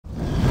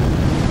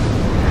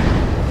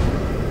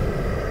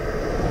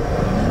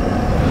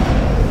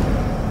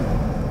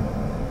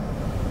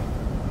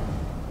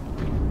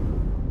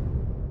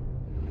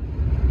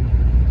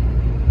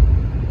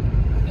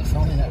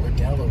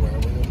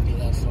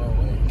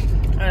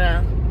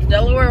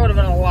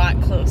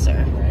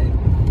closer.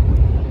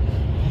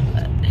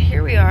 But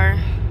here we are.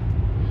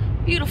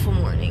 Beautiful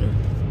morning.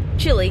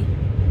 Chilly.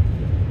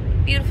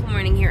 Beautiful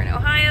morning here in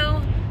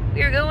Ohio.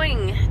 We are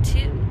going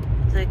to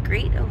the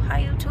Great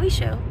Ohio Toy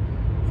Show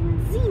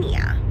in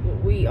Xenia.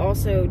 We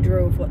also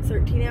drove, what,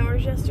 13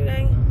 hours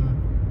yesterday?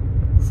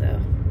 So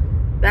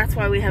that's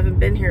why we haven't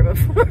been here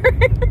before.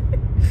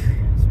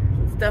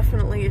 It's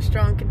definitely a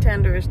strong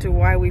contender as to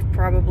why we've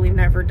probably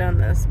never done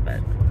this,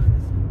 but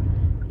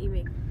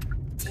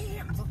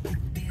damn, look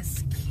at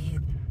this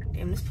kid.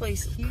 Damn, this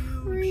place is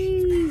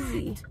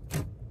crazy.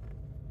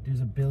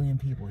 There's a billion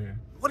people here.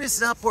 What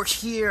is up? We're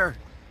here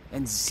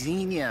in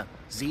Xenia,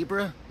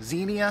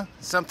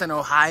 something,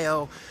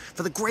 Ohio,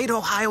 for the Great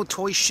Ohio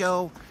Toy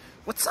Show.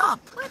 What's up?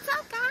 What's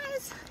up,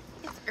 guys?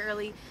 It's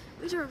early.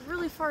 We drove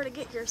really far to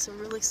get here, so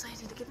we're really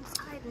excited to get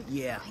inside and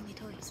find the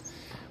toys.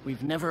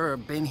 We've never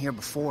been here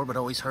before, but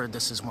always heard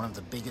this is one of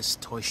the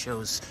biggest toy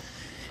shows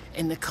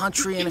in the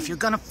country. And if you're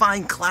gonna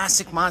find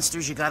classic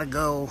monsters, you gotta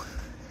go.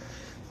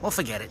 Well,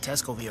 forget it.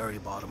 Tesco, we already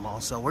bought them all.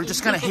 So we're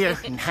just gonna here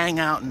and hang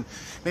out, and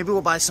maybe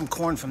we'll buy some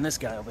corn from this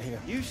guy over here.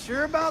 You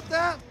sure about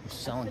that? He's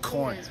selling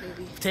corn.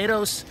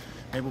 Potatoes.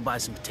 Maybe we'll buy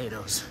some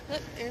potatoes.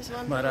 Look, there's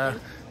one. But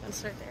let's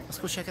start there. Let's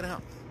go check it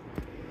out.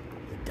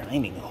 The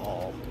dining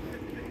hall.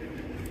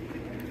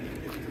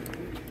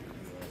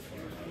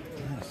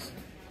 Nice.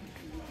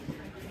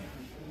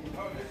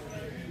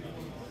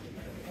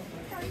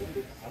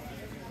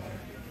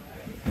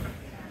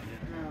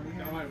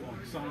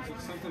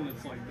 Something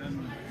that's like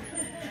then.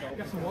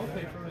 Got some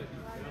wallpaper.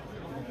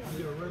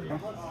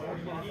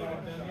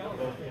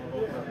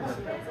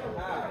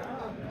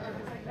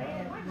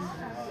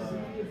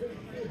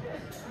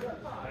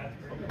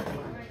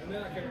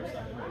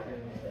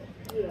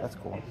 That's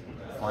cool.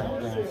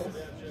 Flying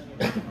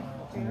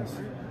things.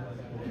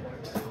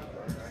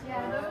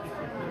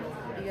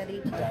 You got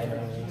each.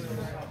 Dinos.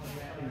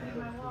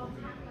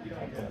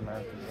 Captain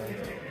America.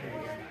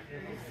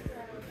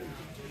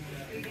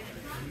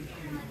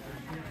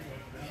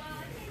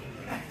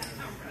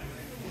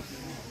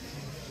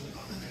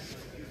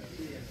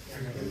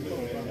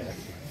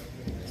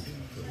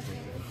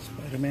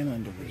 Spider-Man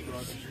underwear.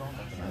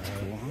 That's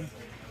cool, huh?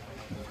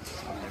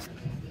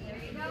 There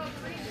you go.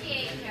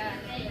 Appreciate you.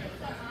 Thank you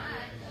so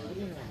much.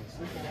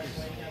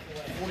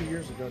 40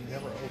 years ago,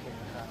 never opened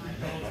the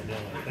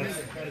package.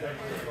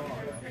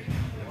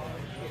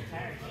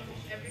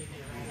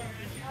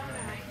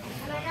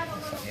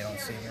 You don't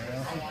see here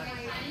now?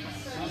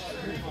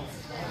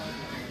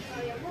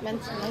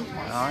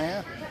 Oh,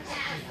 yeah?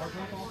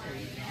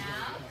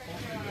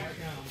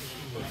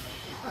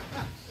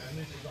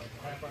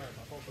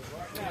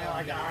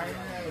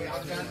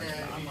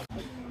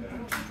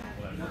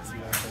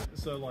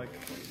 So, like,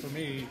 for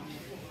me,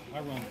 I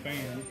run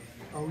fan.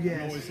 Oh,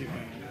 yes. Noisy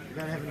fan. You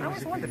gotta have a I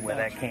always wondered where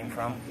that came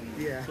from.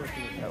 Yeah.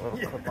 That little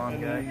clip-on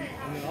guy.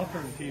 And then I'll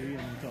turn the TV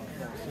on until I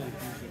fall asleep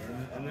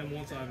usually. And then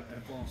once I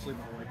fall asleep,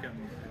 I wake up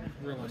and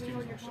realize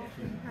TV is stuff.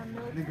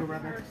 Then go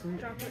right back to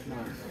sleep? Nice.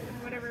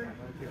 Whatever.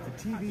 If the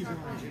TV's on,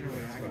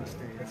 generally, I can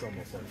stay. It's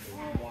almost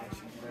like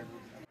watching whatever.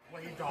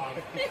 Play dog.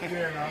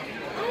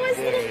 Oh, his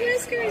little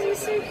whiskers are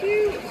so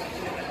cute.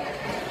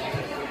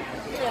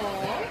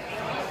 Aww.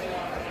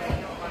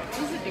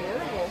 He's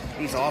adorable.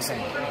 He's awesome.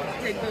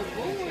 Like the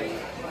boy.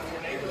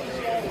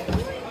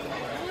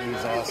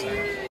 He's awesome.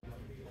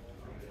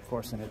 Of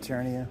course, an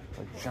Eternia,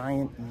 a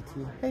giant ET.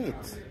 Hey,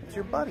 it's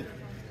your buddy.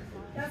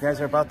 You guys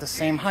are about the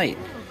same height.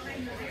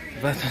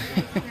 But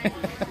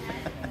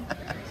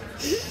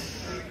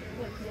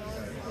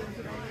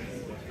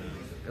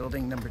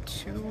building number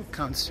 2,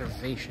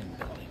 conservation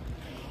building.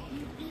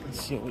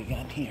 Let's see what we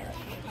got here.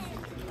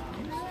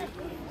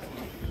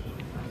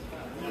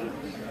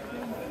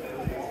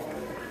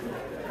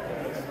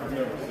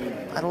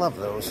 I love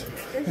those.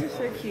 They're just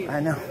so cute. I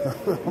know.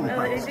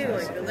 I do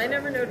like those. I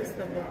never noticed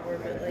them before,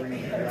 but like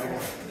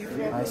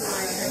you I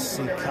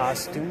see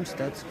costumes.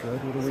 That's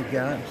good. What do we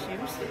got?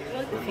 shoes. I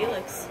like the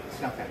Felix.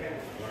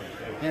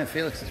 Yeah,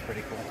 Felix is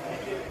pretty cool.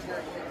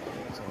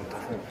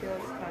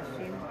 Felix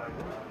costume.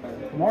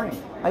 Good morning.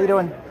 How you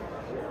doing?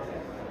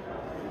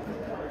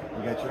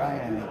 You got your eye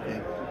on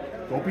anything.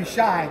 Don't be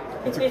shy.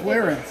 It's a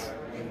clearance.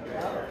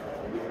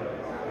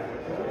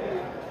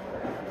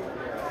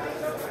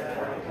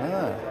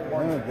 Ah,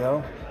 there we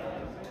go.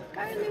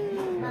 Carly.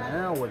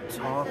 Now we're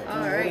talking. All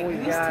right, What we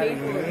whose got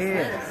table is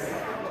here? this?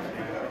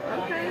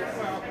 Okay.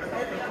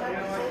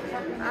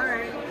 All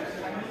right.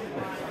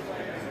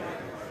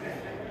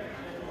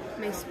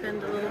 May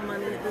spend a little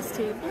money at this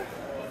table. Look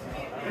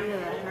at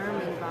the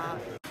Herman Bob.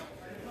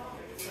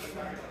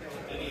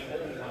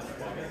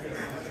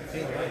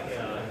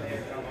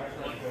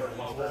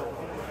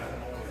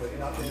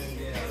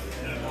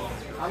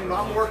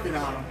 I'm working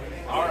on them.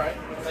 All right.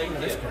 Thank you.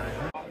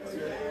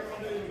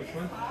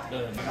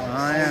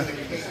 Oh, yeah.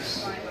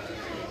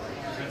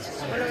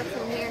 What are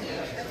from here?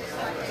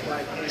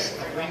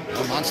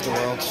 The Monster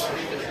Worlds.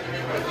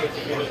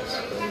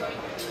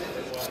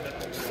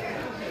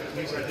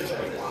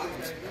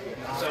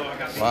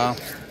 Wow.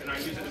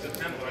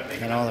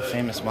 And all the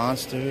famous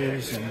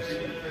monsters and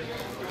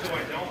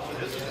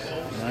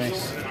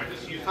Nice.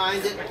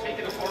 Find it.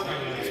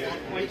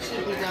 It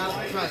should be down.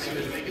 Trust me.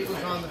 It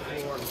was on the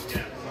floor.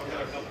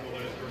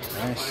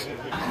 Nice.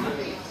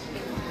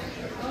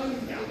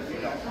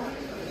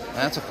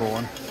 That's a cool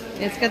one.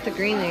 It's got the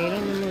green there. You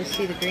don't normally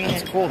see the green.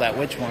 That's cool. That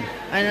which one?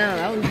 I know.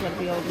 That one's got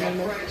the old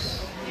number.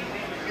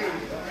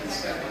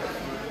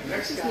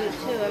 This is neat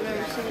too. I've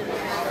never seen it.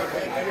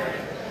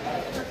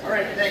 All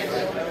right, thanks.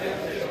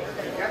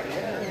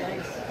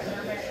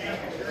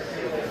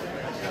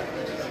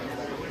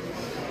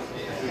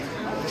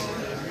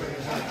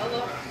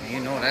 You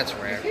know that's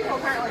rare.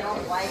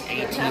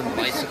 18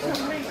 bicycle.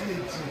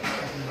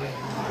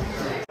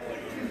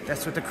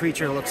 That's what the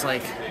creature looks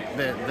like.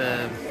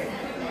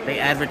 They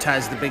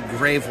advertise the big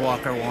grave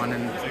walker one,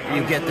 and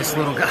you get this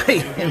little guy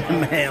in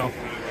the mail.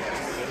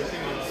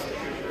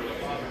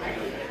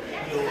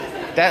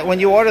 That when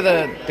you order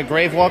the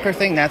grave walker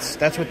thing, that's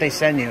what they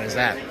send you. Is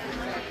that?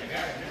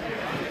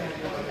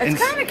 It's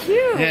kind of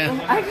cute. Yeah.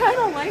 I kind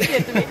of like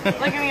it.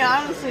 Like, I mean,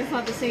 honestly, it's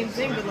not the same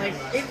thing, but like,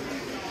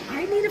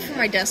 I need it for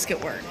my desk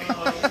at work.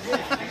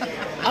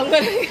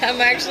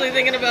 I'm actually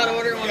thinking about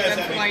ordering one of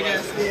them for my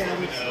desk. Yeah.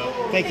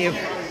 Thank you. I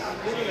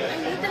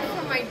need them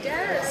for my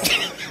desk.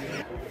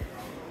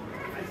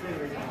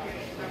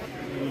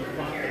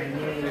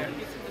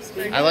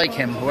 I like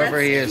him, whoever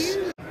he is.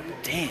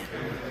 Damn.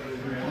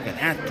 Look at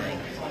that thing.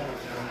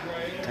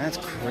 That's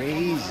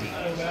crazy.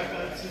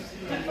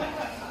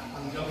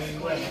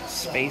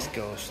 Space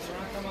Ghost.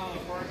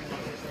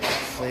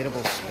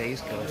 Inflatable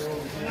Space Ghost.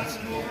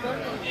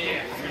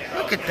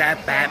 Look at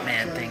that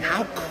Batman thing.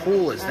 How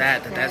cool is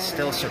that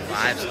still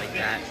survives like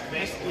that?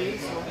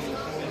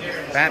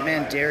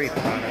 Batman dairy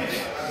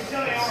products.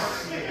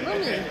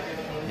 Mommy.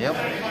 Yep.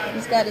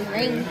 He's got his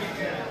ring.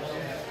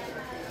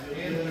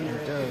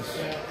 It does.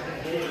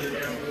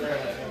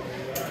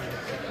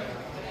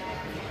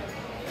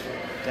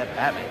 That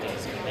Batman thing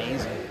is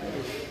amazing.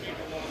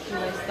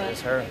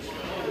 It's her.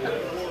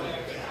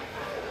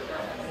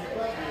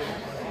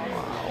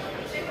 Wow.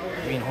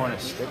 Green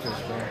Hornet stickers,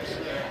 bro.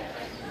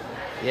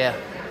 Yeah.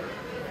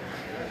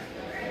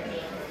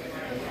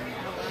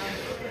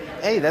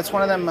 Hey, that's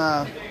one of them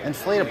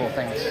inflatable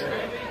things.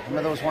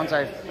 Remember those ones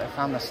I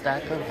found the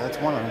stack of? That's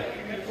one of them.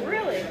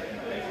 Really?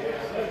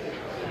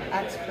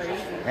 That's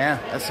crazy. Yeah,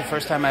 that's the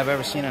first time I've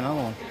ever seen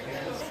another one.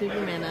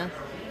 Superman.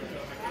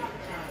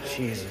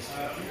 Jesus.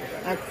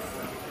 That's.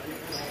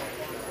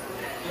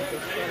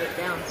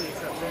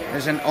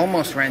 There's an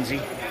almost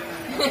Renzi.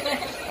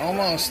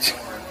 Almost.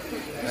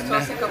 Just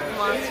toss a couple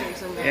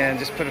monsters in there. Yeah,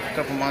 just put a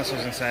couple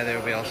monsters inside there,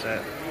 we'll be all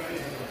set.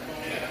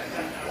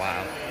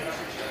 Wow.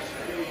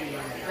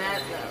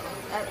 That though,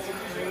 that's a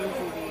crazy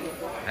dude.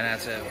 And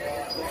that's it.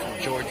 From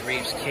George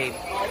Reeves' cape.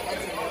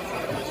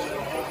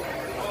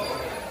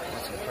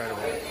 That's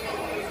incredible.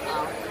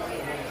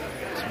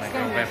 It's my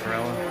girl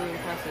Vaporella. Really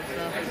impressive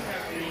stuff.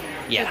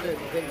 Yeah. The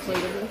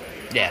inflatable.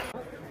 Yeah.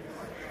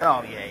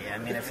 Oh yeah. I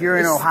mean, if you're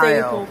in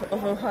Ohio,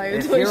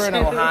 if you're in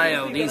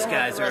Ohio, these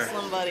guys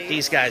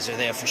are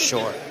there for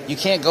sure. You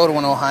can't go to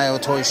an Ohio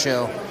toy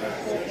show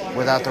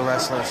without the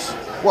wrestlers.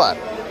 What?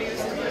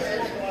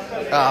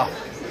 Oh.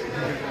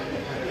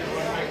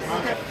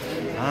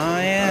 Oh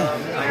yeah.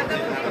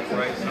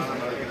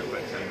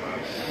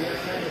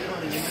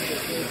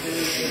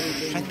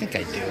 I think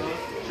I do.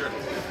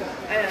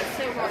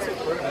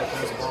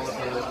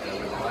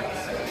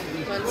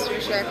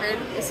 Monster Shepherd.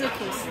 It's a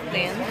cool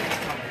stand.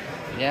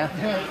 Yeah.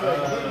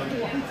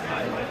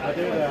 I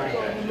did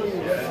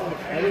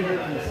hear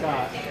from the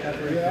spot.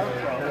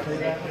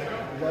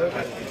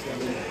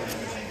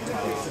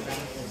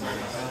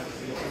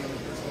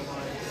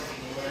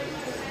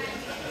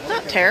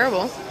 Not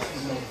terrible.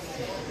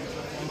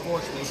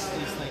 Unfortunately, these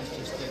things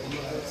just didn't.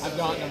 I've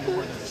gotten them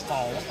more than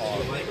fall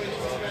apart.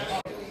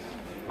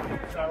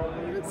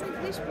 Looks like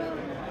Wishbone.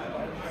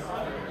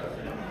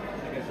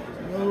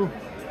 Oh,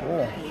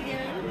 cool.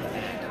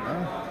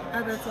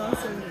 Oh, that's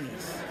awesome.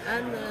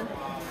 And the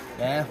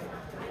Yeah.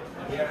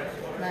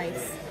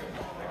 nice.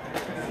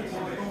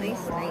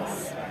 Nice.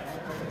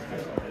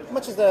 How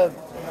much is the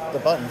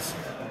buttons?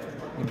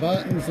 The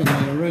buttons and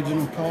the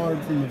original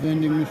card from the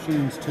vending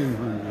machine's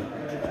 $200.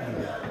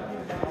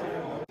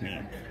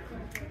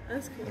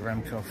 That's cool. The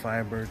Remco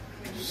Firebird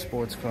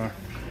sports car.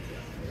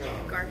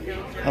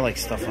 Garfield. I like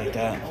stuff like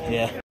that.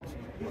 Yeah.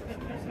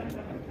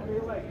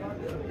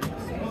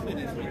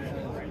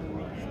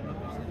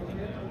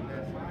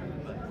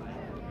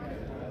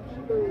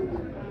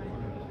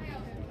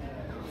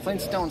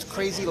 Flintstones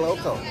Crazy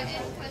Loco.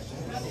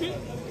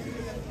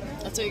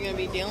 That's what you're gonna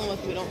be dealing with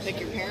if we don't pick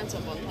your parents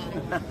up on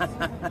time.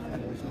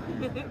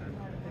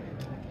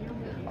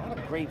 A lot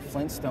of great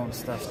Flintstone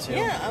stuff too.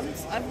 Yeah,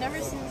 I've never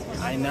seen this one.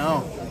 I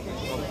know.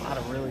 A lot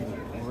of really,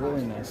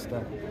 really nice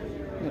stuff.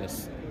 Look at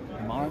this.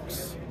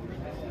 Marks,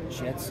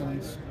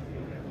 Jetsons,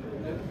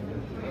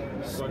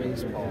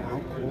 Spaceball.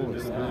 How cool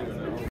is that?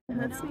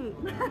 That's neat.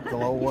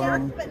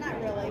 Glowworm. But not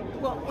really.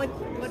 Well, what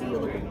are you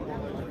looking for?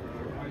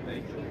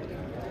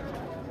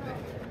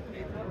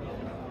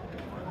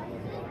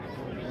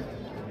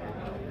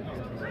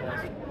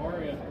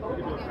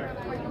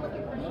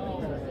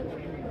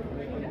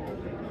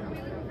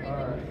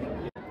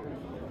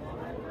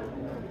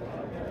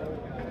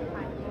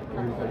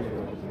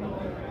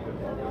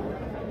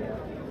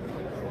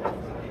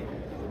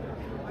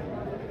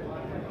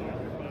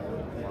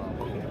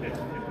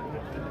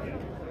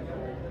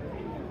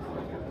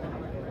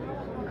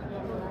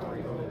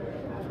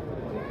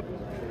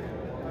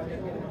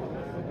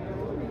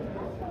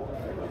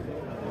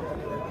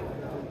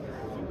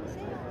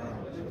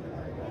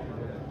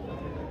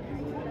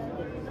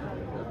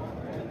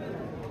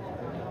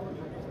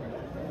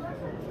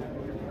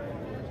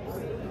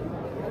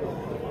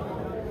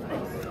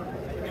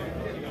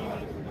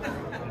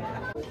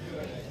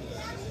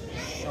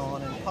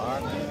 Sean and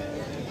Park.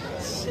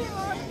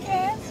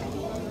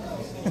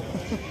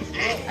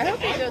 I hope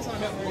he goes on.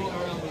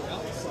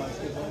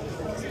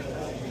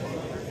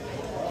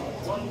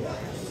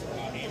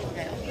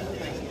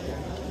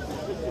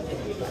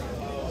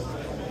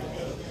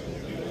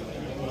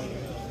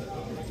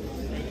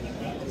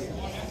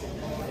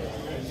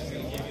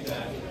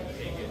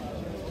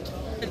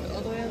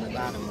 All the way on the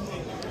bottom.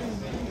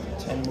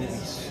 10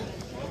 movies.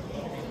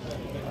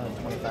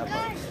 25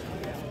 bucks.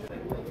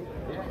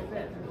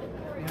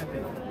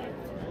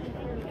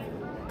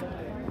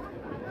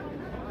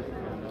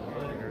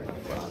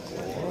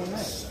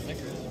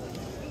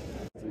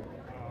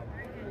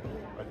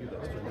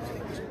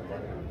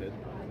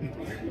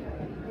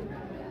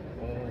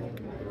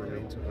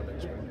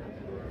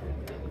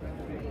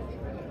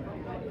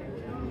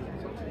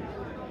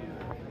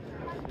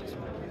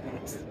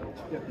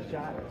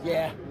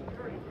 Yeah.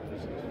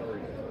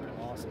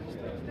 Awesome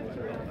stuff.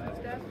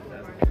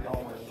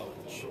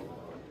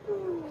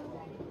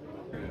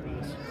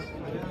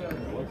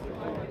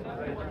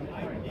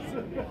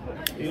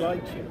 He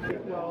likes you.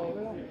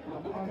 Well,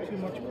 I'm on too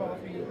much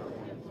coffee,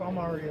 so I'm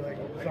already like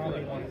a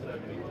zombie one.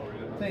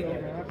 Thank you,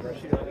 man. I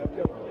appreciate it.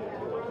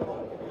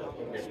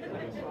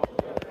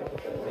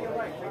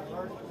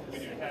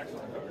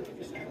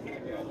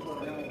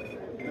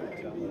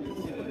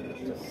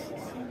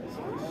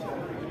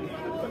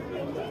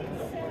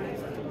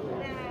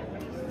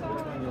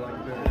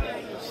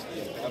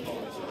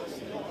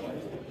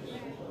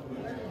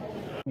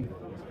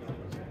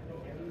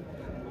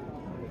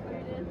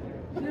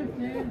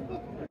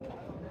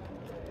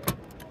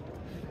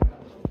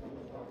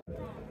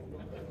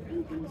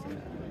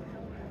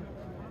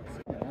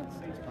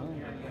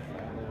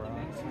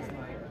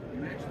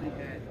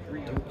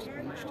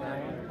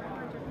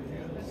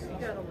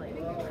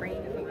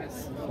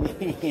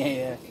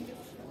 Yeah.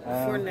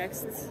 For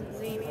next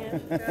Xenia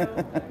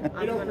show,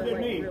 I'm gonna like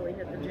really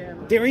hit the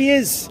gym. There he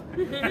is.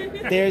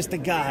 There's the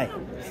guy.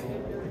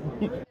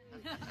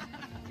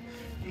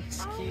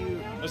 He's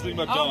cute. Let's think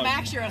about Oh, John.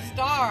 Max, you're a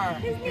star.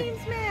 His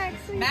name's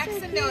Max.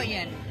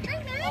 Maximilian.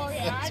 Hi, Max. Oh,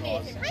 yeah,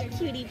 Hi,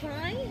 cutie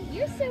pie.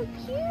 You're so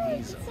cute.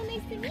 It's so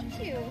nice to meet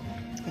you.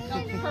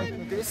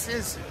 This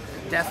is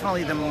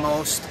definitely the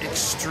most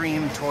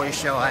extreme toy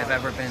show I've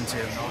ever been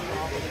to.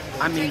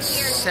 I mean,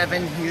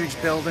 7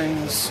 huge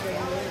buildings.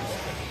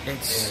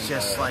 It's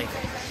just like,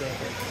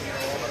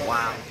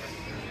 wow.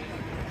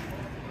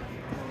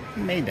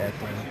 Who made that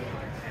thing?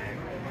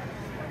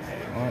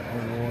 Art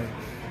award.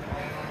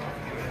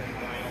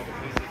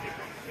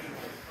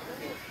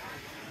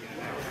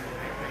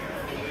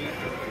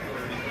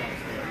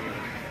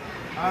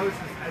 I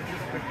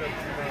just picked up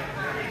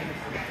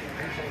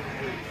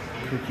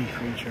Cookie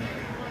creature.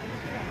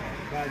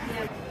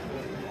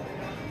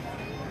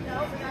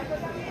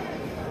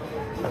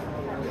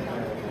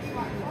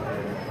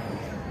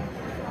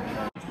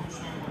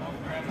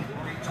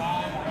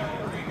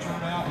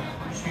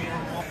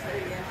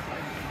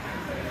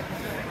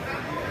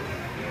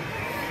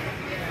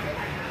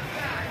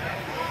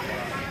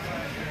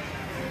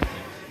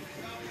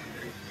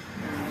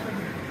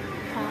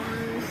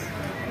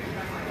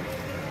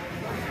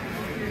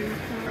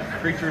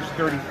 Creature's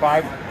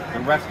 35, the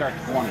rest are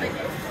 20.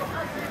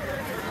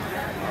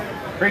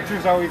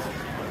 Creature's always...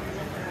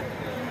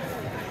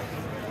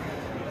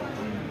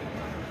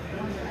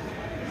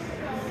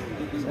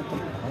 Is that the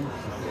punk?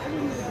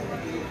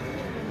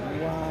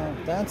 Wow,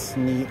 that's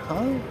neat,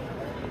 huh?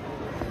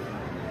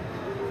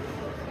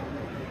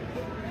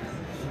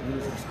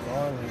 Jesus,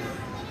 darling.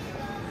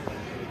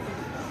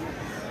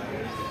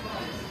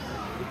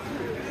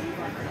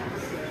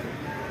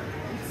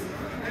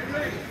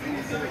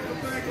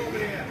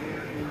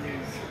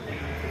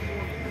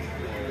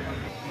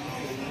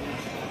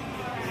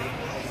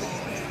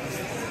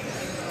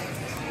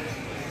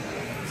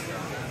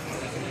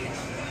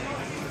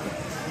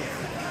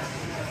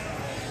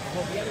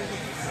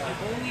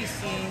 I've only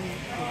seen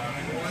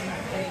one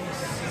thing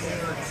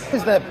similar. What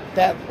is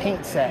that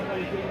paint set?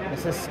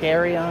 Is this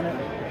scary on it?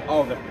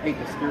 Oh, the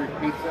scary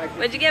paint section?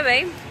 What'd you get,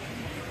 babe?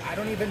 I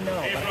don't even know,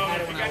 but I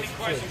had it when I was a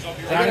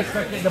kid. Johnny's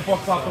picking the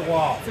books off the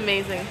wall. It's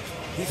amazing.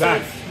 He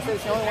says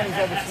it's the only one he's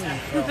ever seen.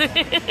 So.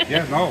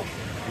 Yeah, no.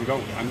 You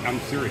don't, I'm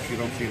serious, you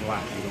don't see it a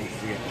lot. You don't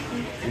see it.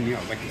 And you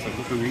know, like I said,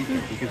 look underneath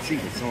it. You can see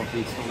it's all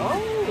things still Oh,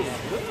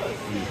 good.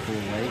 in the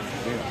full way.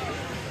 Yeah.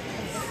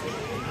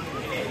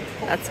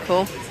 That's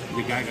cool.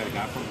 The guy got a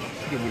guy from.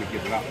 He didn't want to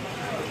give it up.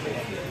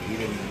 He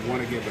didn't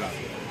want to give it up.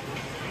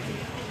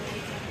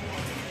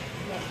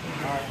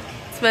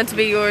 It's meant to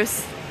be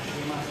yours. I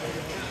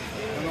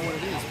don't know what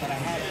it is, but I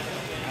had it.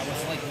 I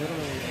was like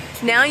literally.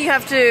 Now you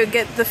have to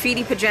get the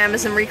feety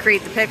pajamas and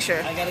recreate the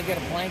picture. I gotta get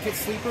a blanket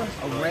sleeper,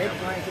 a red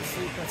blanket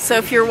sleeper. So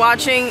if you're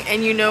watching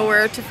and you know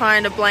where to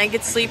find a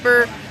blanket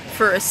sleeper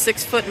for a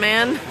 6-foot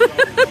man,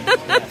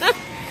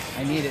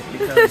 I need it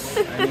because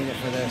I need it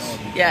for this.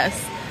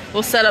 yes,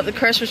 we'll set up the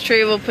Christmas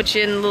tree. We'll put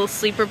you in little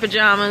sleeper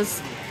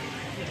pajamas,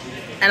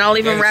 and I'll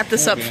even wrap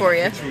this up for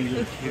you.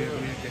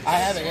 I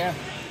have it, yeah.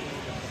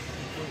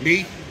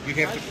 Me, you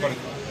have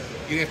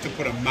to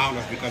put a mount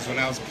up because when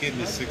I was a kid in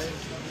the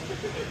 60s,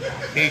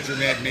 Pager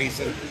Mad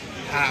Mason,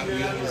 Hot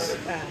Wheels.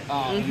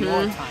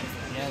 Your time.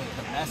 Yeah,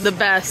 the best. The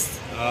best.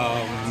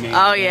 Oh man.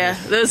 Oh yeah,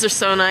 those are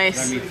so Let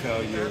nice. me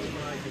tell you.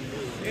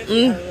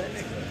 You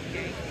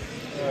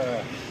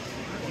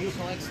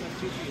collect stuff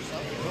too for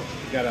yourself?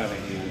 Got out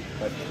of hand,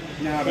 but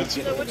now that's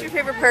So what's your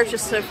favorite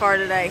purchase so far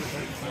today?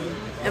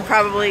 And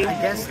probably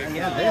I guess,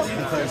 yeah, this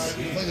because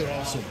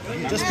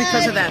just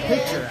because of that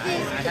picture,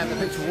 I have the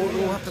picture.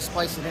 We'll have to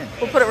splice it in.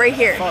 we'll put it right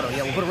here. Photo,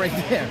 yeah, we'll put it right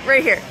there.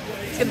 Right here.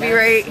 It's gonna be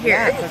right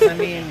Yeah, here. because I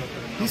mean,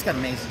 he's got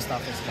amazing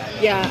stuff. This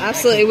guy. Yeah,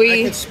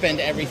 absolutely. I could spend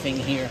everything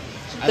here.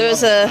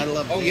 There's I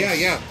love Oh yeah,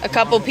 yeah. a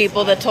couple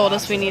people that told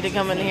us we need to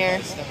come in here.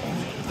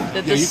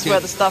 That this is where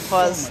the stuff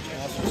was.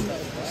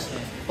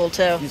 Cool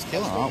too. He's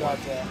killing artwork.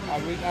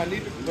 I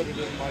need to put it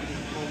in my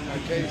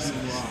case.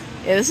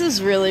 Yeah, this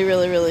is really,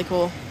 really, really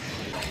cool.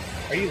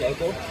 Are you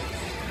local?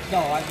 No,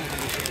 I think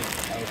we should.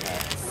 Okay.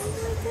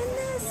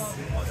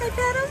 I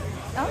got him.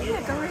 Oh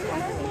yeah, go right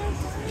ahead.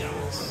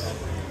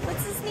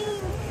 What's his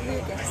name?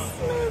 Lucas.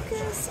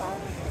 Lucas. Oh,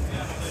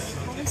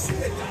 he's so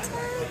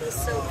tiny. He's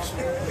so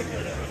cute.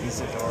 He's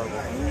adorable.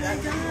 Oh my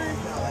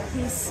god.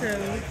 He's so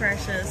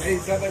precious. Hey,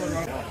 said they were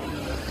going.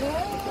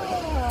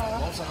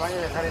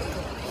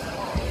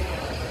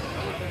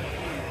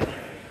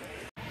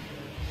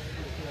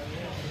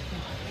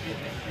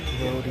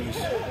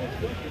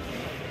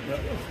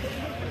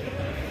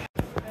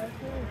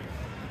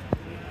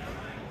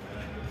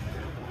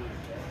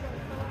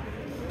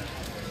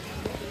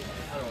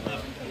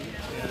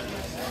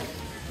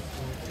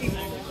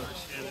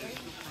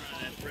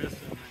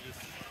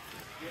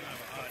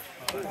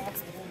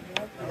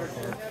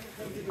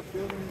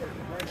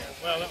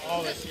 Well,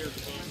 all this here is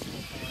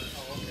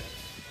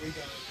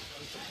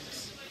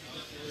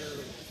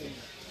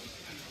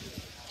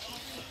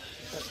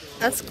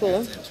That's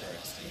cool.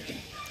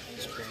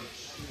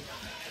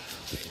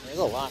 There's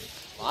a lot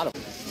of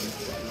them.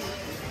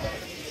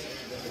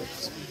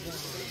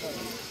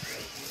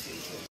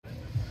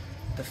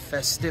 The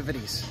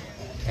festivities.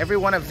 Every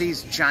one of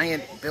these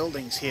giant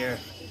buildings here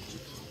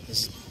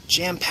is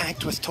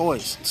jam-packed with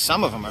toys.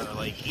 Some of them are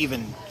like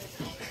even,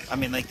 I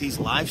mean, like these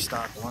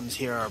livestock ones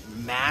here are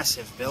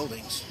massive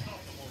buildings.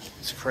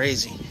 It's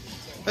crazy.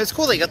 But it's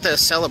cool. They got the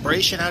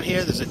celebration out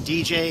here. There's a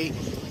DJ.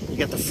 You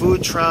got the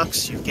food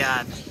trucks. You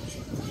can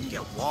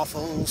get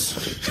waffles,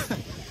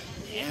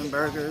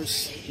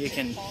 hamburgers. You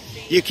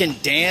can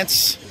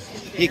dance.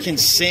 You can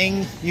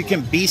sing. You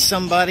can be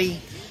somebody.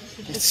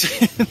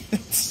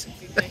 It's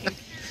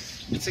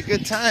it's a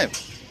good time.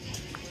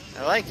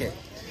 I like it.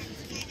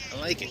 I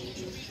like it.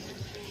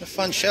 It's a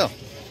fun show.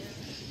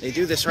 They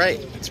do this right.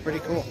 It's pretty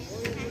cool.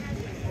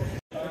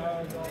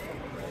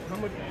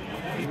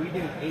 We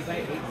did 8x8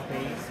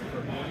 space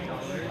for $1,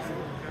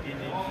 and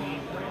then he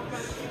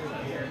rents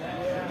here.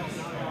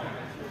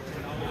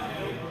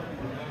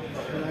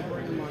 Can I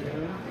bring him on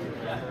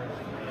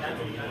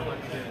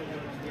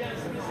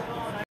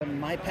in?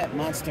 My Pet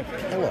Monster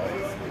pillow.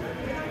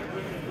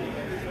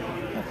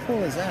 How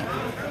cool is that?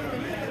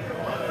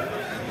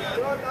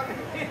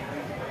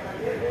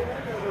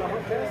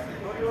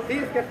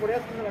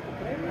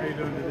 How you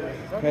doing today?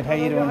 Good. How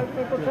you doing?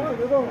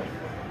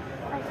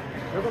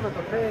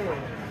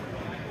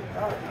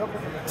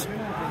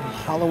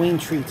 Halloween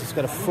treats. It's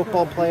got a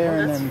football player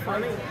and then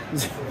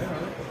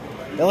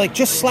they're like,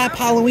 just slap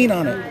Halloween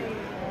on it.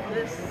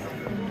 This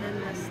and then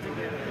this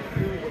together.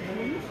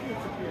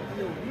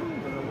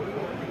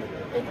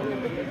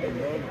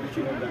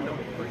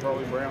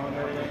 Charlie Brown and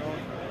everything on?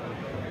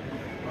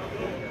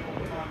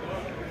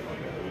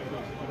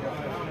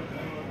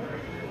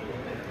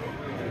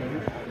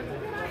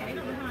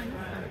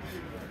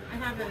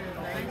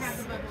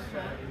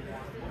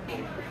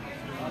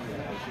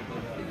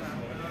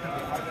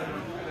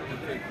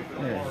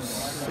 There's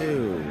so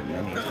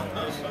many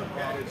toys.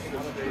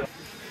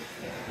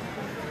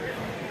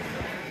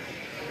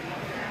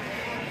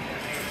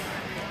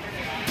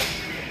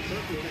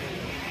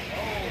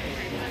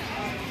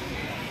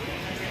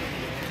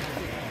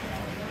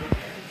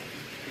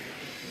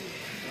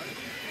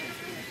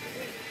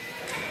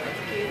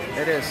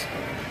 It is.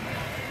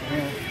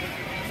 Yeah.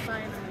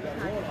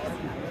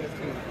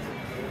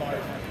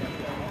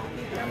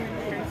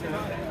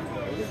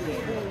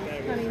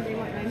 They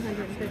want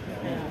 950.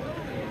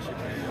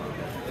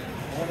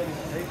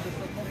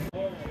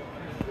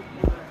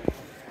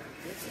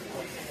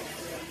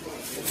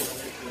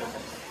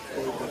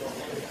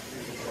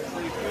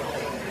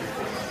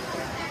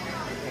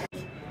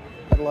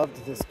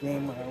 loved this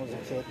game when I was a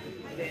kid.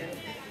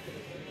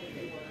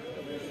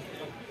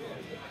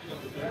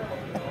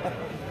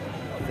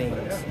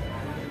 Things.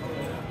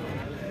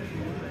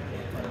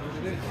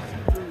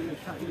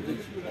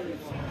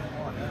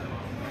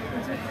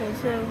 That's a cool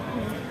show.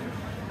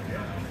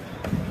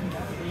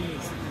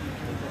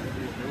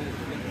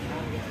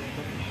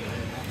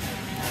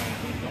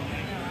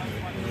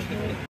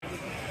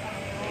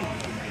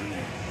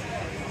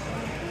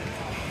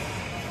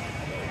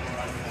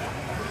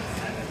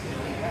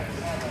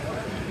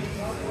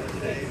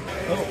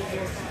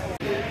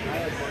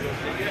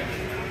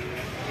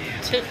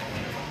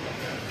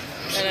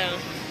 I know.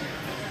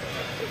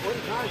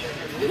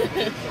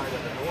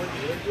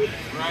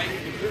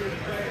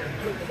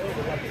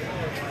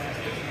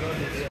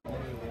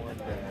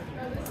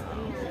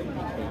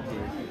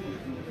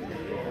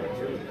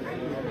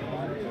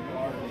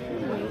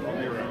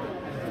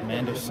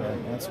 Commander set,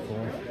 that's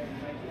cool.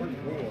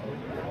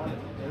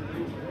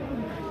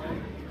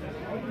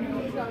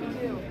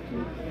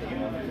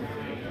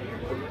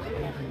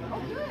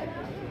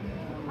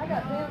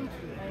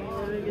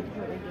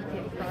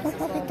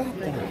 Look at that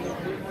thing.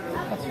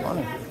 That's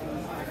funny.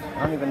 I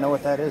don't even know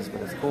what that is,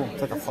 but it's cool.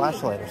 It's like a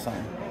flashlight or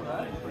something.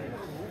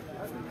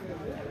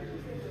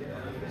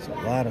 There's a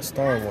lot of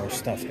Star Wars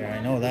stuff there,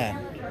 I know that.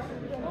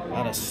 A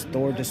lot of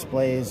store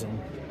displays and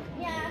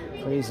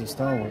crazy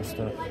Star Wars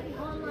stuff.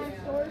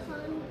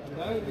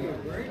 That would be a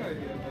great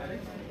idea.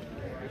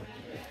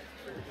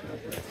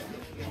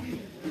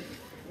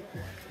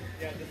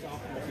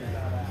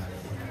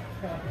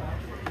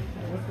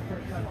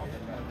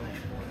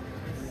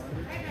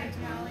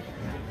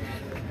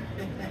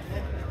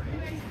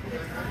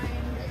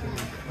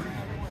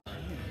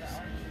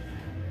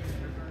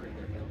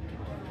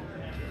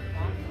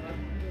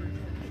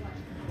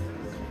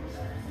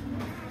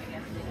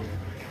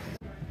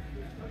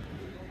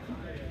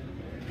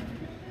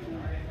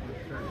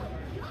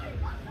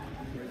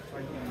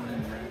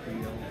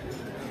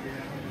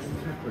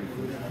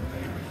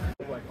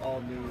 Like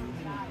all new.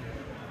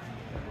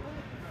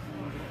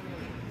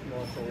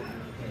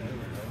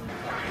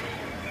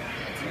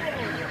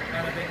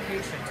 On a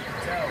vacation to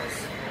hotels.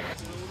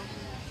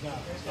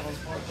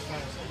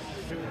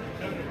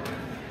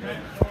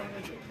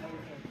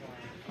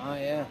 Oh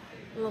yeah.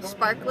 Little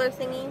sparkler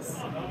thingies.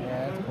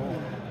 Yeah, that's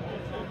cool.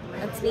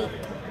 That's neat.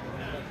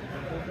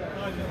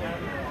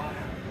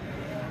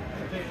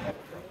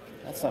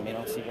 That's something you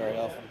don't see very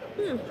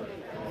often.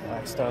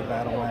 Black Star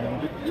Battle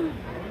Wagon.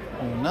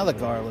 And another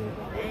Garlu.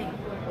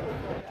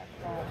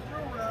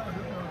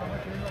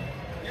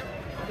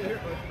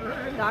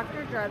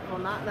 Dr. Dreadful,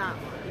 not that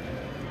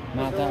one.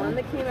 Not The that one one?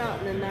 that came out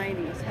in the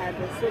 90s had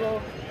this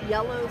little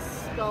yellow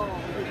skull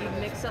that you'd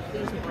mix up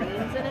these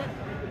brains in it.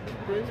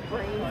 Those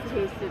brains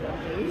tasted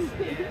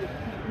amazing.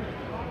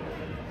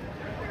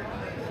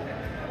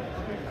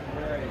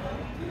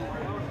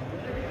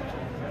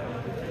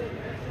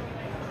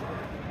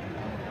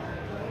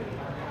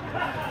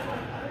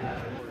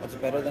 What's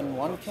better than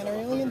one Kenner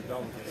alien?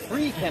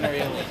 3 Kenner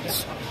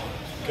aliens.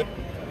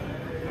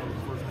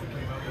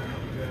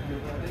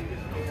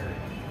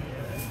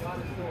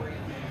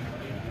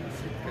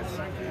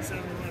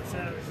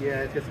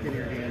 Yeah, it's just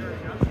skinnier handle.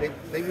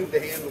 They moved the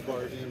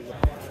handlebars.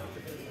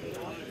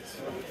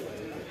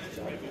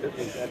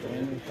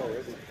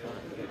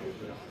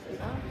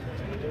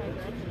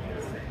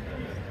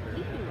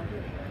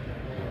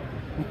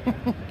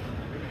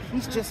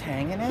 He's just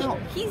hanging out.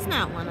 He's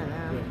not one of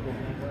them.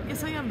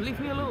 Yes, I am. Leave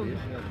me alone.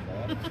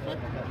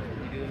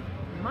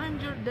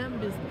 Mind your damn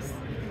business.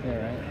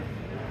 Yeah, right.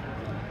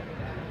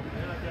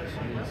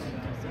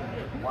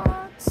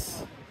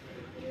 What?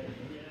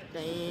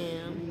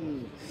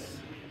 Damn.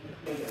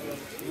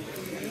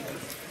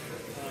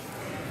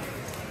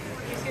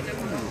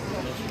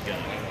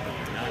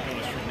 Now it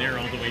goes from there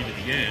all the way to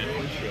the end.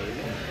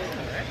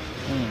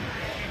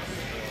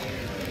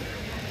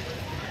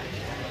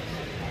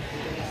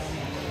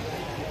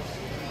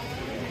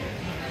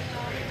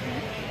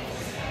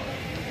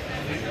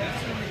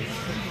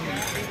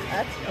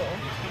 That's cool.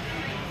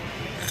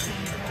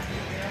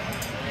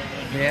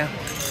 Yeah.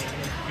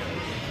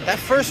 That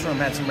first room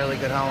had some really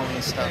good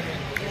Halloween stuff.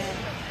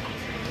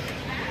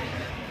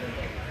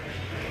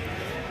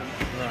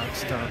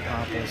 Rockstar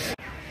Popples.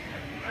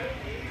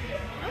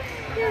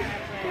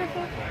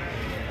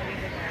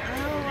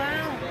 Oh,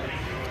 wow.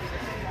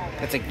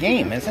 It's a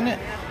game, isn't it?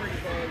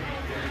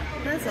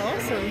 That's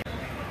awesome.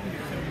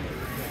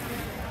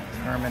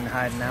 Herman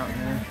hiding out in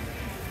there.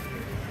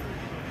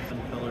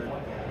 Colored. I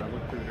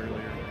looked through it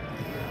earlier.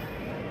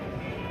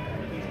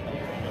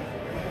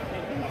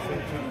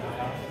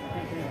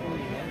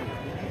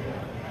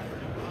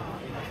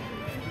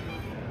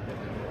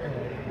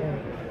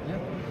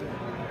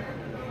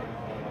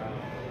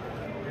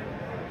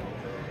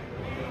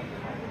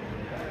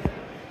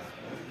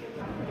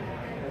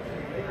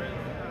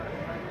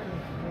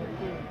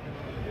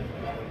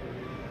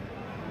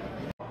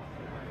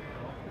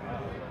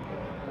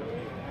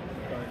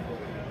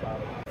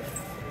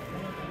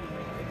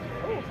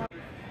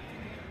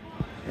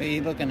 What are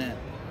you looking at?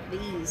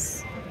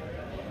 These.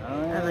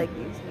 I like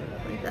these.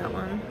 I like that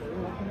one.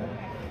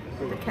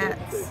 The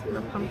cats and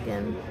the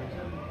pumpkin.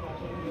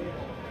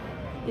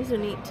 These are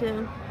neat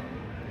too.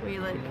 Where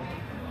you like.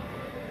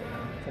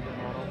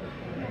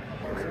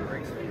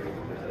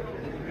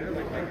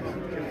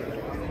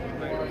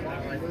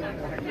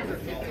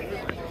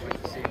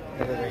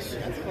 Look at this.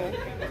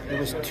 It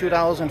was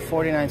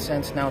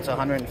 $2.49. Now it's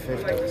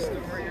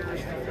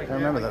 $150. I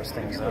remember those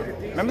things though.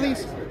 Remember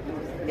these?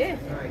 Yeah.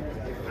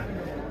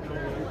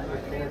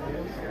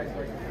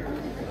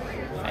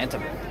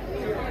 Phantom.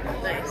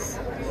 Nice.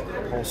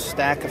 Whole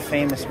stack of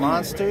famous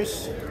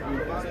monsters.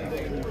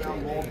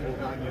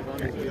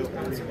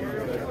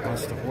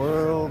 Monster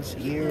Worlds,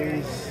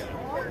 Eries.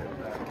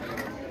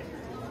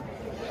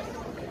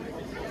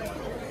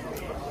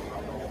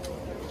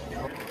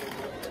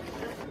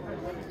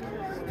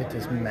 Look at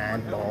this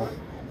Mad Ball.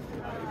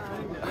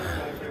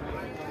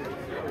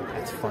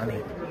 That's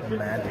funny. The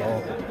Mad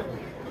Ball.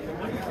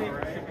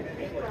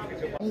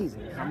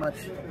 Amazing how much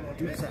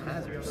Dukes of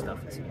Hazzard stuff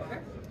is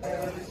here.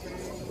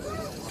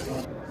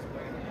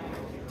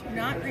 Do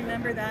not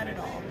remember that at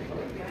all.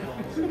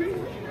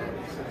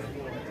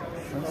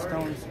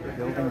 Flintstones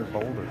building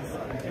boulders.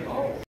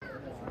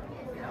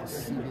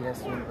 CBS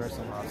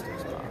Universal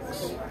Monsters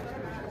box.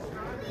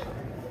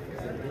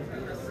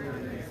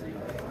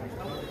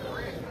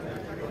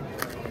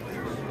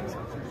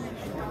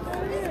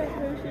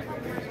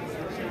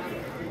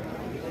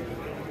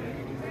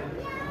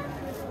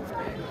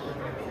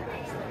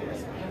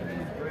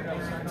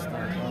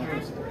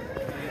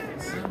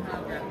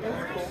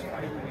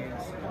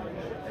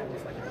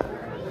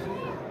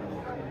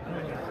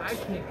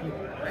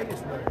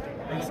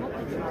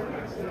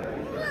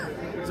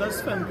 Is that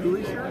Sven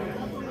Cooley?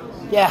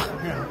 Yeah.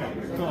 Yeah, okay,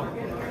 cool.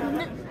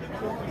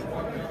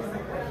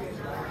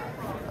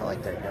 I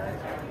like that guy.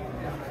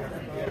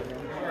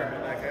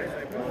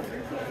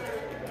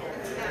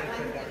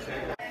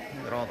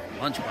 Look at all the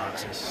lunch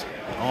boxes.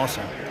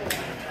 Awesome.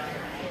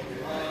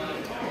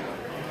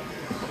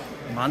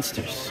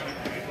 Monsters.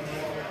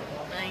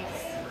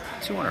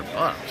 Nice.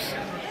 $200.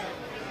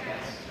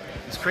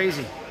 It's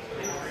crazy.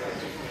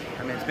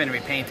 I mean, it's been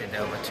repainted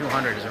though, but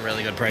 $200 is a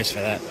really good price for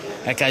that.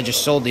 That guy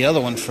just sold the other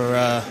one for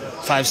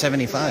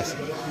 $575.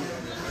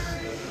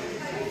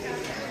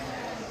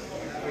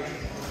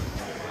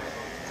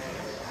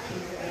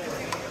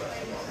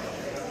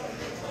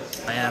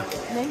 Oh, yeah.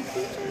 Nice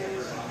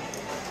features.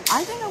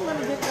 I think I'm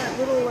gonna get that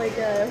little like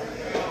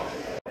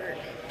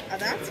Oh,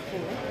 that's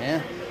cool.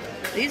 Yeah.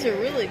 These are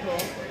really cool.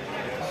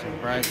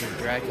 Surprise of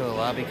Dracula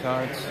lobby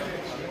cards.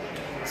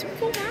 Some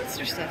cool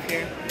monster stuff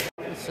here.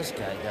 What's this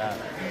guy got?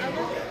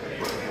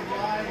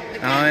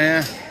 Oh,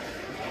 yeah.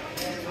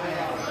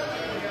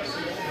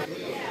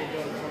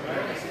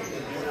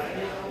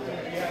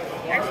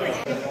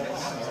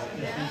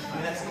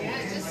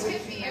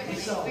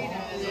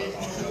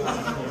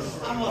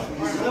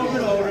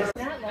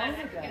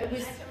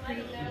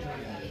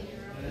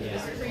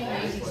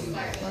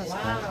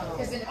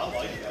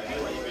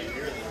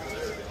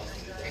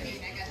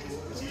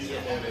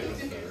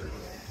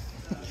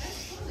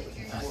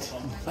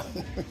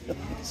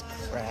 This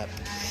crap.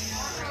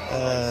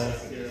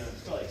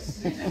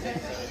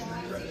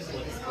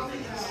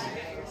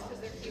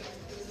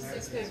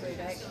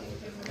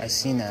 I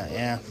seen that,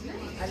 yeah.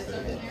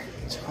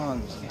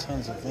 Tons and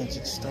tons of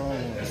vintage Star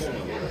Wars.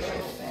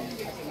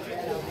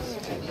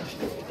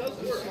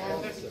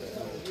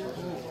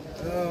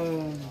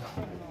 Oh.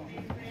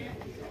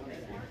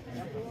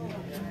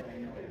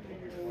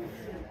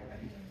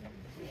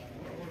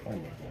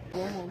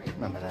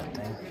 Remember that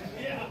thing?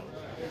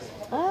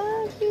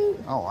 Oh, cute.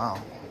 Oh, wow.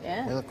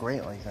 Yeah. They look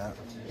great like that.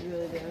 They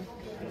really do.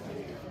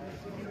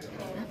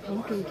 That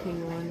Pumpkin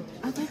King one.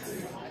 Oh, that's...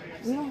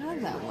 We don't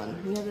have that one.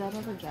 We have that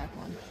other Jack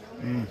one.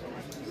 Mm.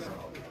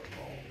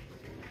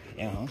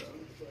 Yeah, huh?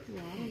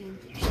 Yeah, I don't know.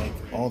 There's like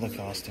all the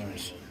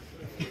costumes.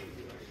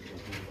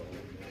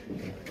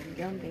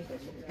 Gumby. I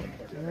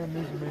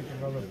need to make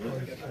another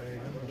price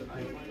tag.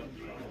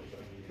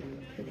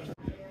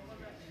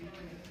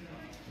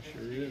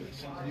 Sure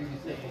is.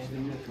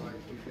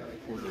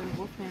 The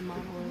Wolfman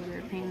model over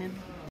there painted.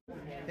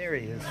 There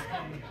he is.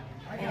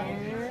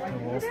 And... The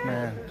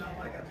Wolfman.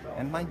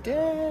 And my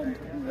dad.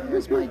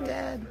 Where's my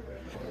dad?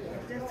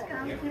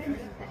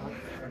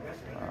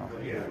 Wow.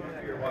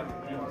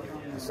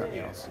 That's something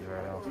else you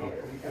right off.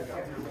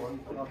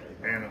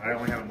 And I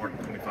only have it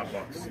marked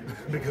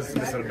 $25 because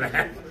it's so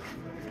bad.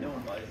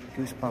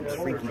 Goosebumps,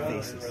 freaky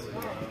faces.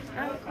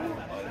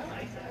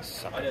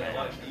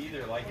 Sucker.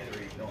 Either like it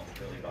or you don't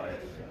really buy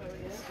it.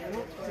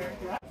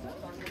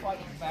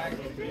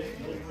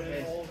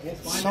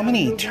 So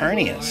many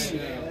Eternias.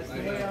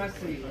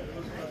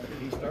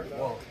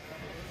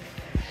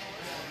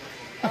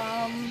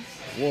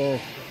 Whoa.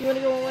 You want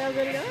to go one way I'm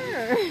going to go? Or?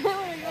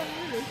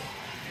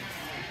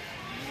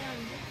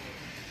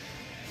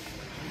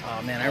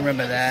 Oh man, I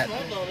remember that.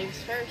 Slow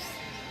buildings first.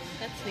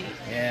 That's neat.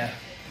 Yeah.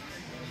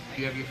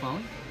 Do you have your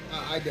phone?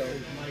 I don't.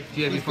 Do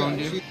you have your phone,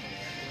 dude?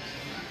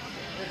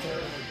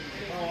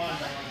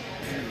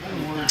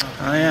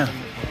 Oh yeah.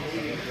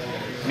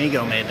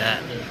 Migo made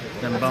that.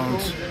 Them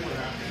bones.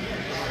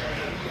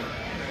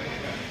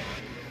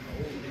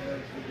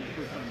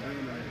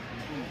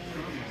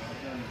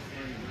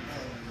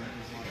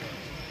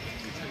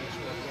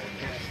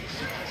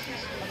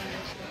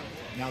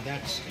 Now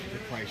that's the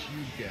price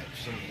you get.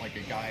 So like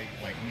a guy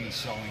like me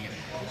selling it.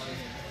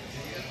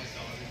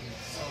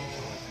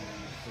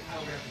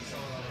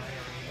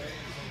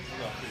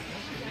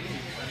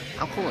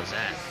 How cool is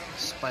that?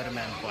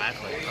 Spider-Man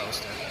Blacklight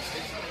poster.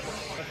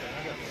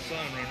 I got my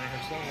son running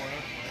here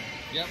somewhere.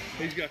 Yep.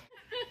 He's got.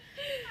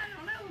 I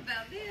don't know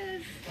about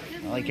this.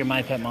 I like your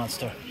My Pet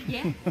Monster.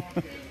 Yeah.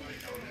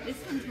 This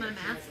one's my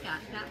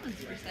mascot. That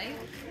one's for sale.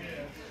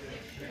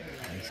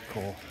 That's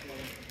cool.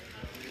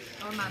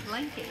 Or my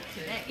blanket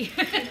today.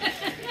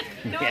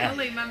 Yeah.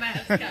 Normally my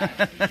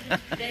mascot.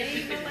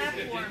 Dave the lap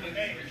warmer.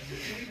 That's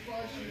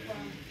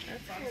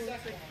cool.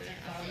 Looks like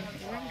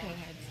the rainbow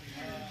heads.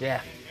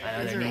 Yeah, I know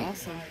Those they're are neat.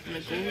 awesome. And the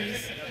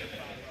ghoulies.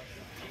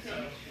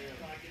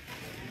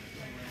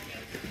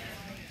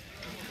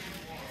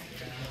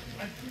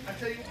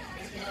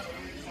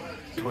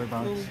 Toy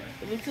box.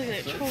 It looks like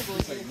that troll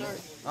glows in the dark.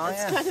 Oh,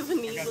 That's yeah. kind of a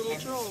neat little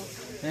troll.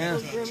 Yeah.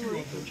 Little Grim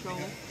Reaper troll.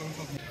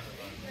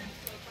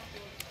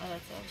 Oh,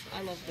 that's awesome. I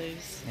love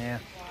those. Yeah.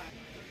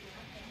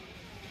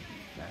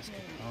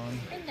 Basket on.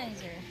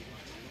 Grenadier.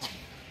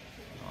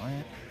 Oh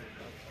yeah.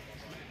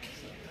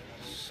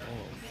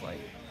 Solo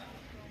flight.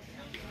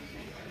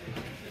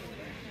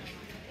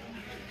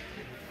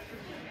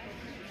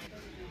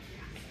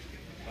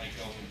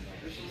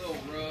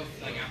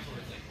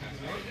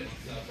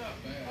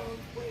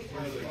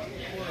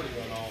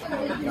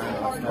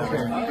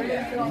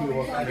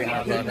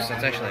 $300.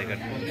 That's actually a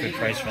good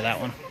price for that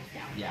one.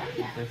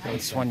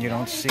 That's one you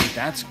don't see.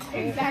 That's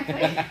cool.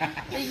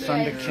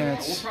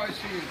 Thundercats.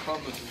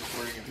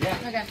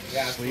 Okay.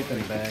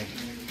 Sleeping bag.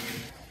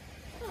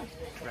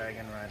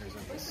 Dragon Riders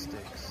of the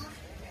Sticks.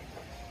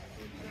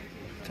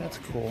 That's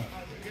cool.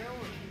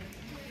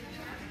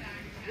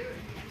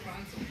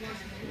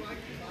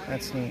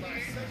 That's neat.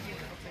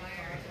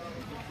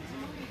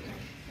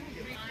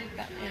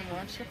 Batman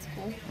watch, that's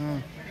cool.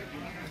 Mm.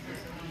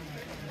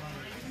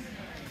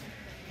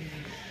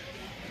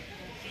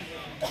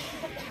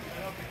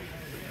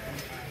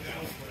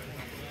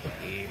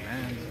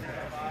 Amen.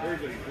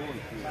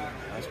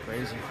 That's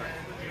crazy.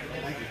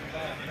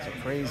 It's a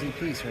crazy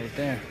piece right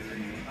there.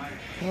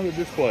 How did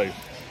this place?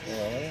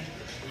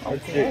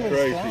 Let's get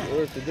crazy.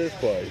 Where's the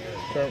display?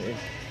 Turn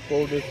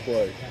full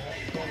display.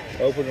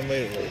 Open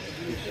immediately.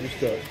 It's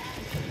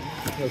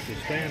just a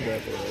stand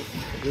up of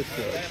this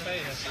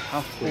place.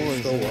 How cool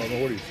is I don't it? know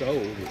what he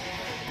sold.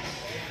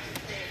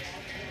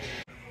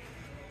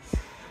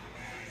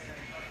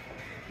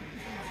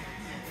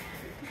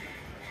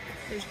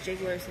 There's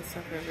jigglers and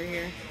stuff over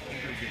here.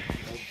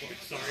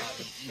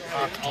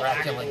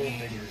 Dracula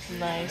game.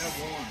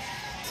 Nice.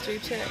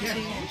 Street chat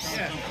cheese.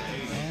 Yeah.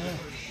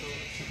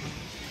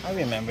 I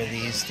remember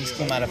these. These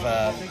came out of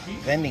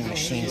vending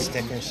machine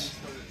stickers.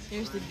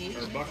 Here's the gate.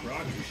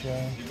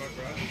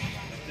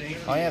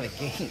 Oh yeah, the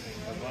gate.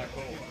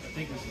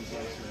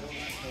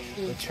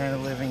 Return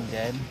of the Living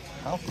Dead.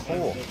 How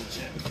cool.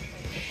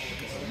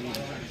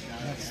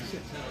 That's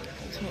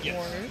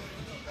Warner.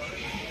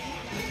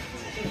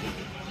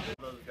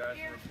 Those guys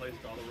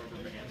replaced all the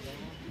rubber bands on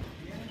them.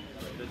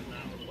 But did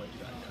not replace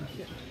that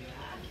guy.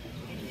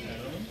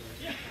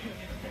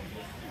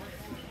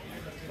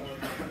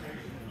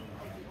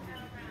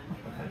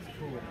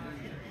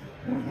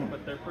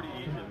 But they're pretty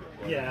easy to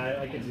replace.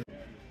 Yeah, I can do.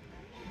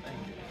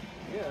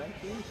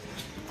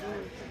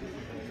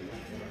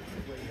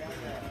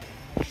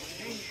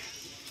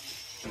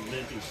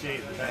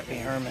 Happy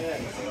Hermit.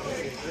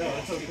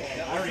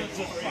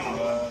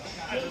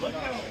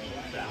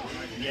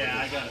 Yeah,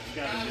 I got a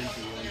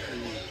minty one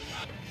too.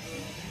 I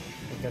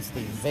think that's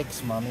the Vicks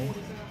mummy.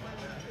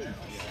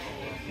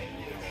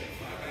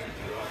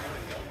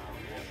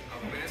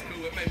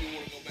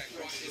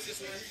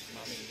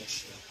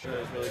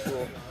 That's really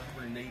cool.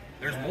 Pretty neat.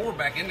 There's more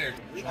back in there.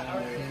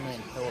 Giant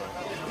He-Man pillow.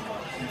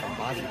 A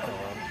body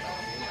pillow.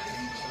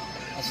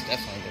 That's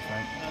definitely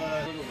different.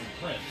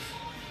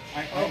 The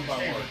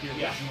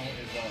original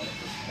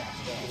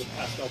is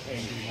pastel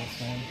painting.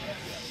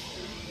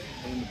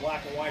 And the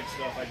black and white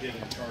stuff I did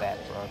in charcoal. Bat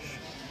brush.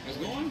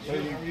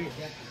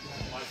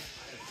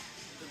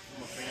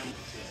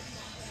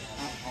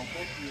 I'll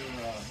put your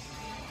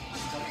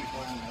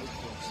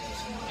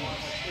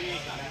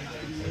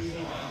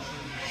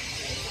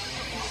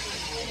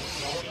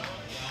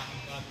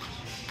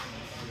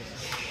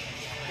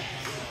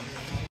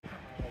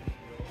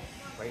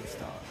Brave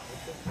Star.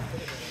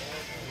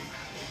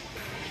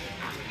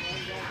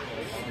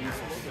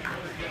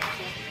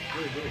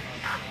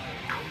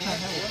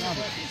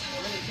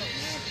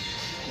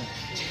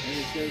 And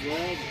he said,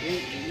 well,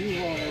 you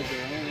all have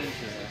their own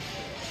interest.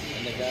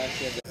 And the guy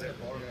said that.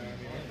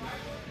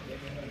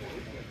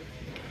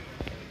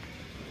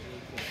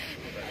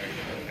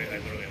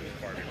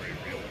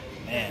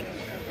 Man.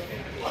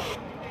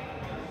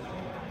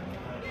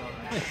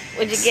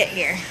 What'd you get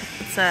here?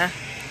 It's a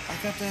I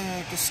got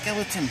the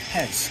skeleton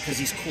Pez because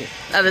he's cool.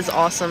 That is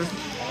awesome.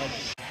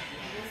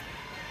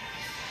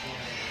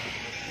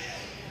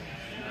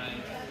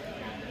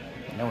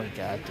 No, he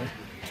got it.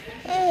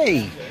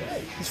 Hey,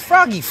 it's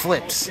Froggy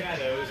Flips.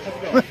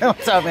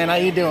 What's up, man? How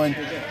you doing?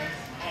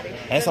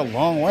 That's a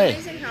long way.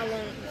 It's amazing how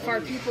far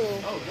people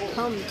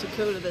come to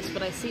go to this,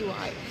 but I see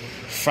why.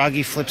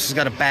 Froggy Flips has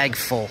got a bag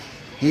full.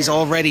 He's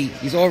already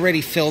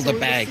filled a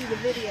bag. See the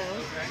video.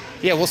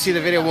 Yeah, we'll see the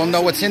video. We'll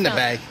know what's in the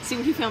bag. See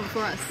what he found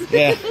before us.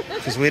 Yeah,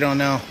 because we don't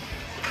know.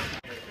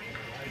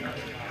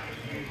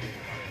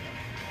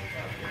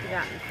 We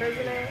got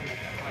prisoner.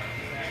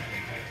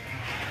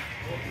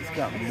 He's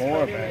got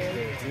more back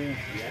there too.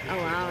 Oh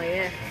wow,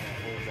 yeah.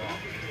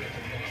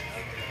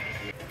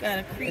 Got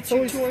a creature It's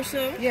always,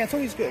 torso. Yeah, it's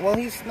always good. Well,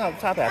 he's not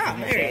the top half. Oh,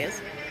 there he is.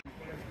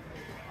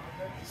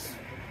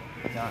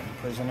 Not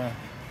prisoner.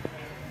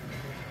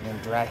 And then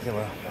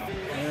Dracula.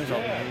 There's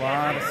a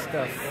lot of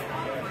stuff.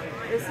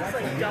 This is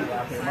like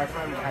double. My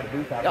friend had a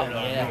booth out there. Oh,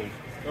 yeah.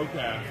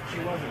 Okay. She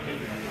wasn't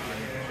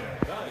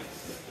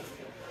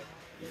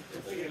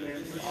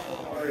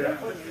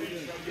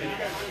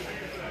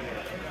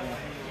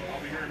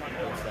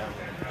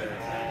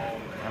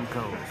I'm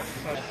cool.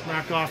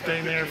 Knockoff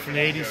thing there from the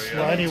 80s.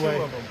 Well, anyway.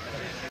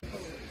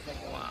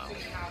 Wow.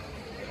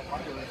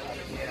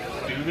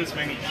 Do this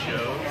many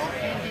shows?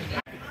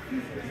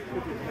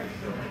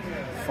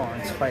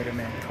 Foreign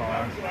Spider-Man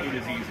car. It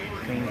is easy.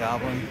 Green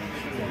Goblin.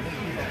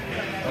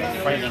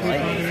 Frightening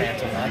Lightning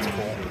Phantom, that's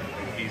cool.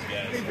 These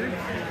guys.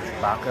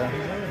 Baka.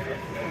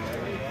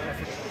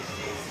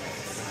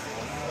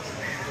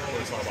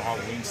 There's all the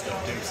Halloween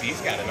stuff too. See,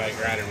 he's got a night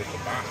rider with the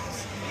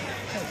box.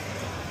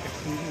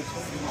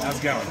 How's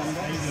it going?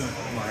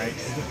 All right.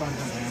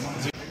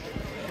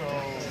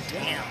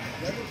 Damn.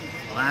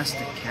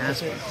 Plastic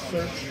Casper.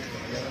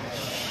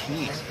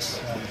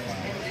 Jesus.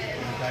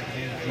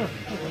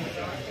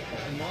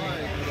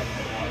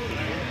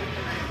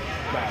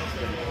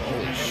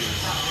 Holy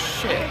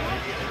shit.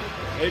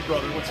 Hey,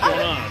 brother, what's going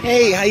on?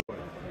 Hey, how you?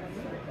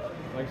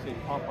 Like I say,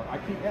 Papa. I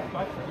forget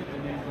the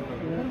names of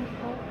them.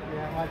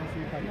 Yeah, I can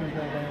see if I can go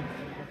down.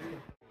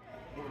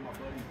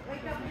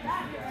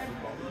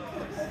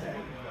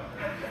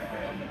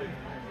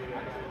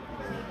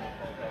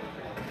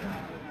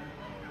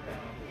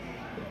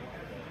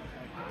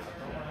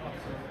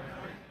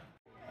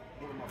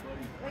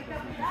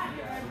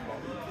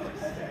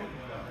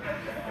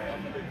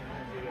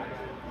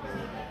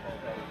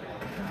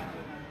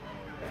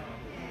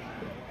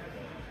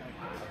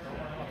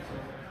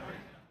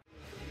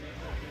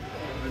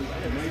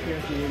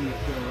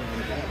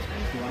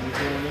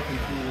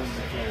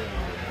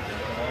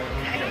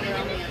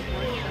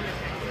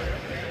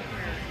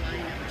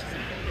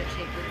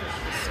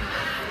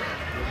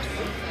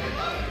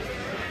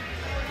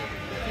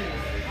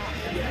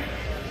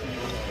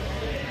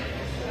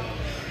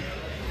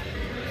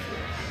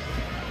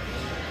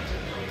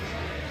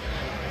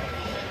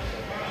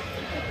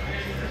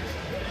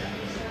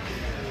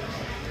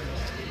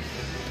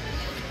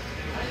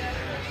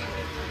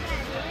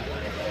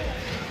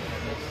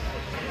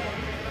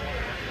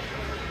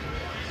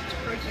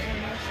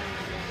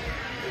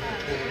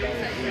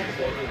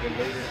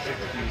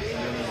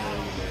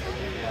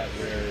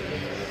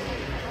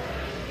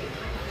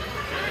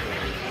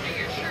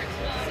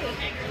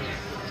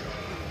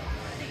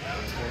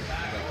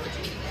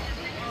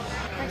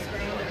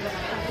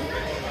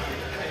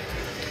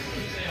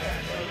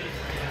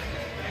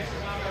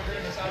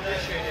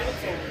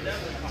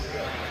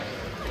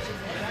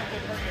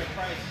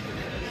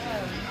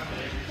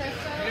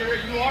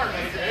 You are, man.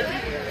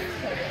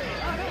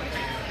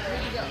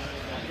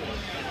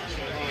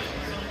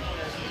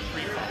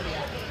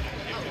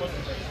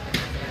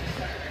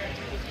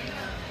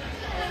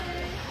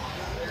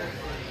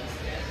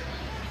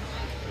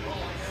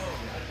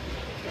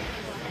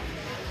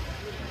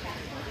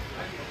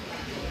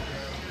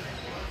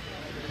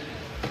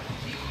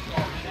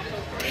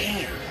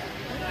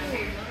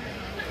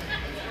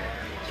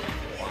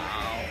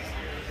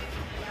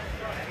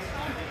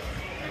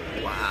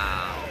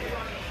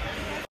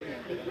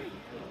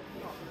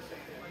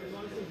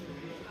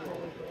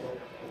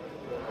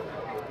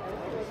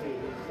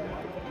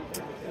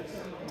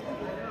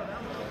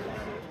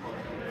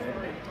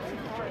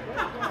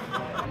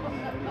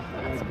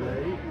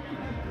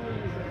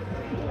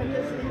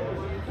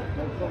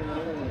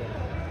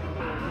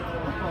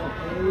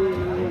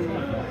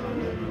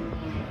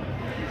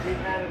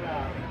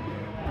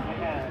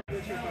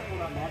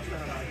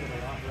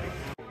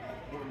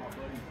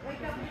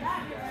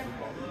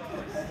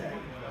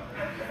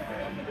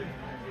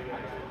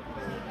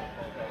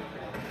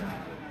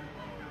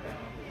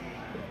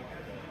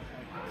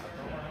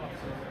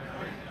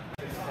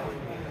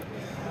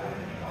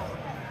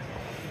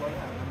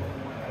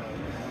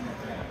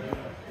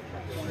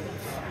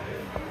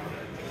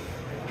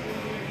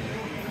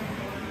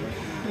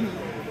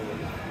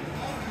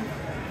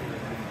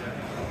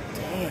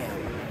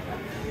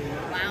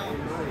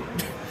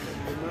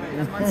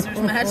 Monsters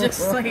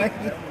Magic's like...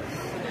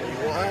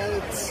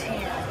 What?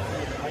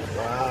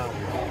 Wow.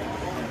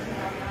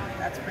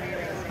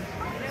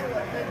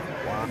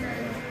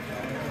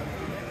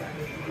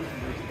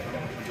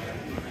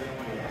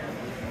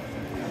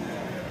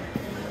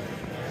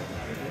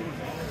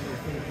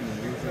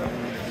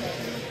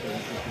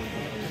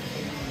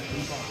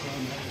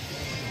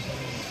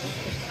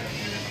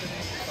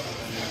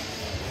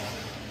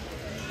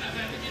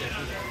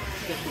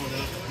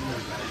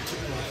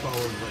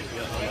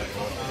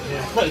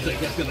 I was like,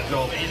 that's gonna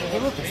go. Hey,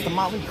 look, it's the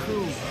Motley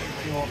Crew.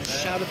 You know,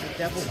 shout at the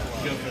devil.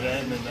 Good for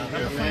them and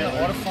Remember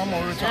the order form we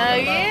were talking Oh,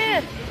 about?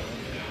 yeah.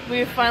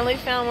 We finally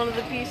found one of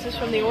the pieces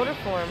from the order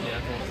form.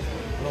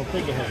 I don't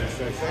think it has a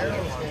stretch.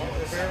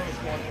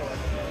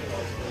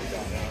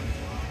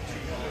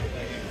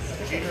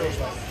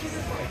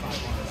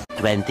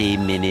 20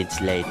 minutes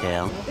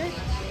later.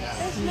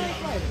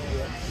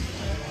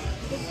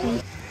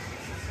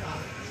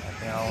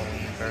 The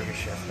Halloween Burger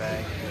Chef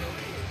bag.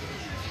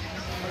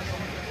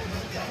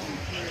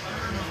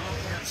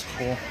 That's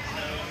cool.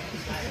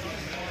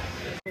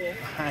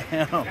 I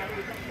know.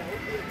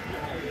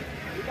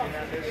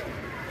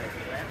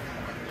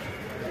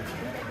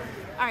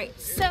 Alright,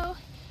 so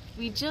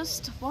we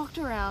just walked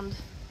around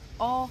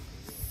all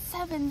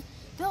 7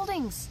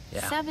 buildings.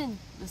 Yeah. 7.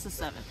 This is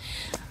 7.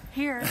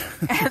 Here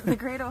at the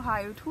Great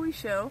Ohio Toy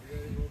Show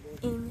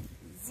in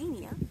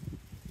Xenia,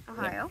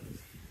 Ohio. Yep.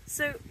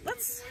 So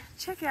let's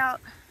check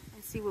out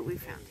and see what we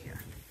found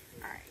here.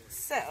 Alright,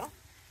 so.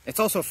 It's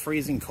also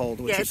freezing cold.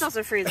 Which yeah, it's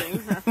also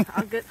freezing.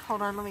 I'll get,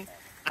 hold on, let me.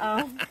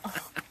 Alright,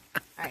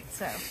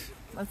 so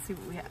let's see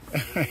what we have.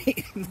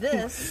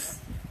 This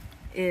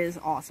is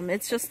awesome.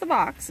 It's just the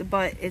box,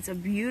 but it's a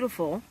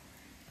beautiful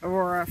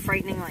Aurora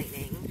Frightening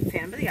Lightning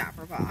Phantom of the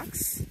Opera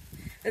box.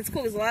 It's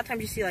cool because a lot of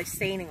times you see like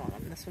staining on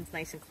them. This one's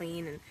nice and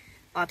clean, and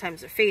a lot of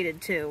times they're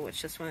faded too,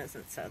 which this one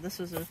isn't. So this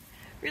was a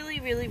really,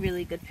 really,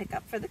 really good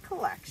pickup for the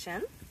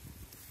collection.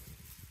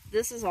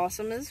 This is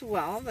awesome as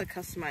well, the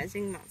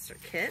customizing monster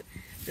kit.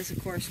 This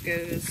of course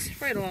goes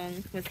right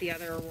along with the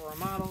other Aurora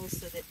models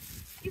so that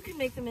you can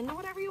make them into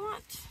whatever you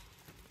want.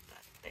 Put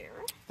that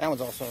there. That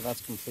one's also,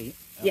 that's complete.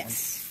 That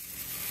Yes.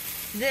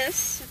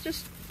 This,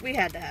 just, we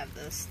had to have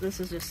this. This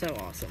is just so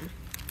awesome.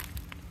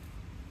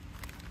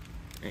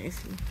 Nice.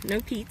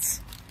 No Pete's.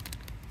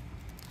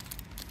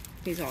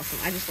 He's awesome.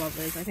 I just love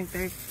those. I think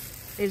they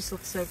just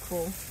look so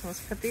cool. Let's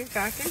put these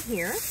back in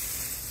here.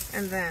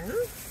 And then,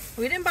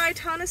 we didn't buy a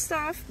ton of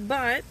stuff,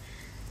 but,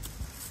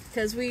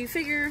 because we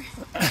figure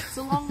it's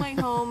a long way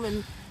home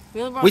and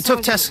we only brought we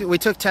took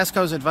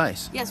Tesco's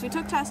advice. Yes, we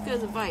took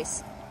Tesco's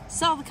advice.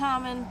 Sell the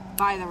common,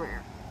 buy the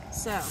rare.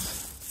 So,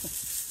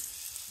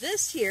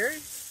 this here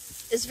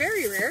is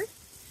very rare.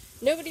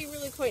 Nobody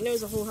really quite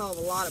knows a whole hell of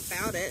a lot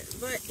about it,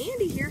 but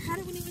Andy here had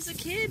it when he was a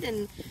kid,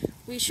 and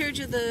we showed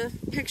you the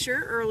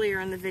picture earlier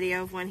in the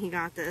video of when he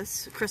got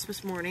this,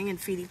 Christmas morning in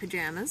feety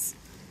pajamas.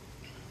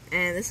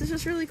 And this is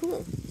just really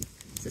cool.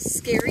 It's a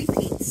scary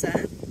paint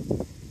set,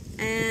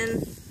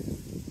 and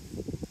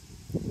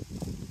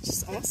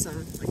just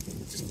awesome. Like,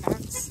 just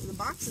box, the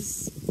box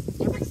is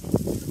everything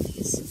for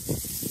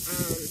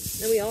these.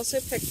 Then we also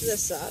picked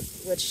this up,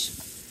 which...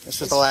 This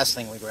was the last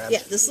thing we grabbed. Yeah,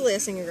 this is the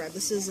last thing we grabbed.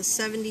 This is a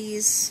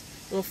 70s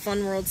little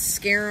Fun World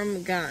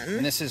Scarem gun.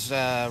 And this is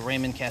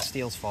Raymond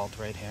Castile's fault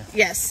right here.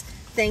 Yes.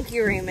 Thank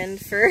you, Raymond,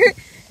 for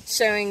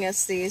showing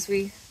us these.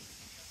 We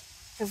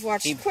have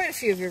watched quite a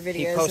few of your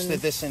videos. He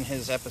posted this in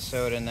his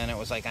episode, and then it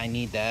was like, I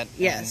need that.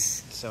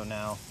 Yes. And so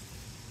now...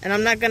 And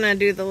I'm not going to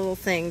do the little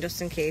thing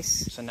just in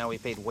case. So now we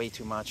paid way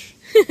too much.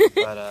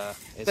 But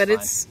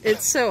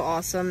it's so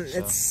awesome.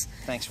 So,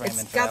 thanks, Raymond.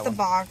 It's got the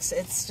box.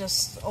 It's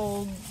just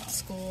old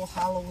school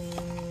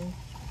Halloween.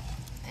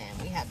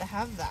 And we had to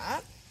have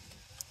that.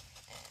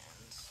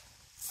 And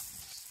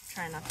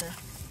try not to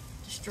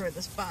destroy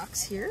this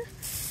box here.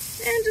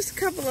 And just a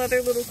couple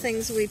other little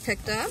things we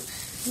picked up.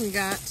 We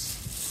got...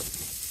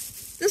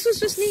 This was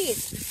just neat.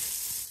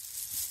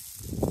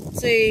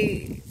 It's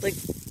a, like,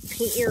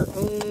 paint your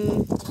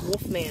own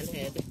Wolfman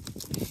head.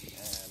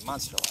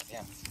 Monster Lab,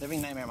 yeah.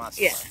 Living Nightmare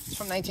Monster Yeah. Lab. It's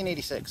from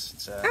 1986.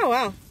 It's, oh,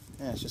 wow.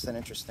 Yeah, it's just an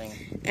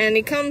interesting... And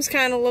he comes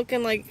kind of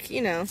looking like,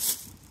 you know,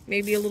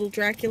 maybe a little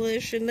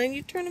Dracula-ish, and then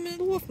you turn him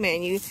into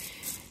Wolfman. You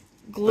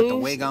glue... Put the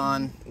wig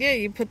on. Yeah,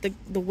 you put the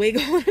wig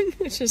on him,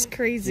 which is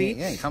crazy.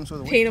 Yeah, he comes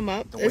with a wig. Paint him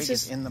up. The wig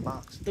is in the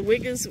box. The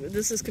wig is...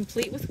 This is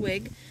complete with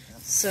wig. Yeah.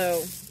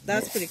 So,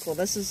 that's pretty cool.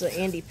 This is an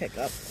Andy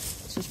pickup,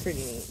 which is pretty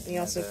neat. He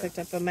also picked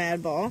up a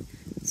Mad Ball.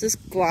 Is this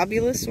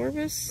Globulus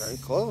Orbis? Very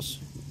close.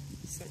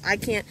 I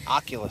can't...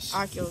 Oculus.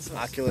 Oculus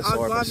Orbis. Oculus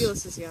Orbis.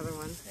 Globulus is the other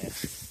one. Yeah.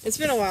 It's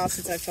been a while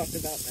since I've talked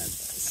about that.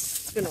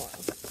 It's been a while.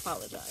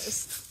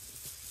 Apologize.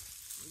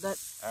 That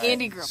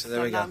Andy grew up with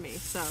that, not me.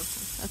 So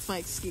that's my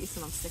excuse,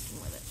 and I'm sticking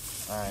with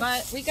it. All right.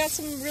 But we got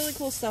some really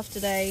cool stuff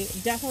today.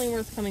 Definitely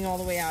worth coming all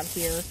the way out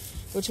here,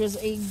 which was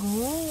a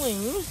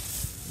grueling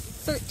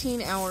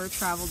 13-hour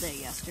travel day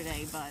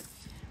yesterday, but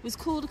it was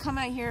cool to come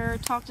out here,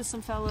 talk to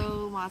some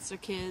fellow monster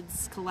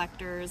kids,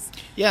 collectors.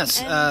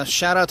 Yes,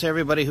 shout out to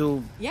everybody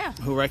who yeah.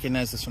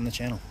 recognized us from the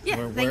channel.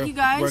 Yeah, thank you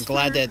guys. We're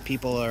glad that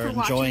people are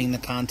enjoying the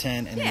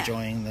content and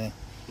enjoying the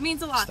It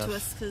means a lot stuff. to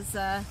us because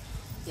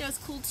you know, it's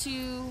cool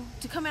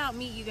to come out and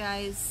meet you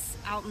guys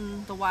out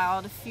in the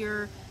wild. If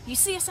you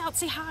see us out,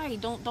 say hi.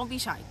 Don't be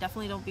shy.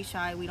 Definitely don't be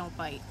shy. We don't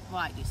bite.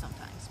 Well, I do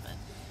sometimes, but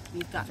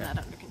we've gotten that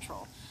under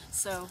control.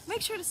 So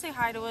make sure to say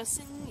hi to us,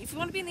 and if you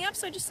want to be in the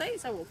episode, just say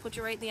so. We'll put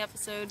you right in the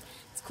episode.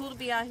 It's cool to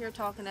be out here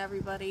talking to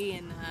everybody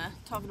and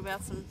talking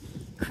about some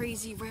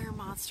crazy rare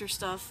monster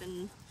stuff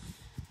and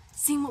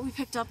seeing what we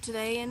picked up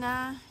today. And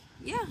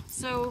yeah,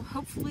 so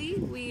hopefully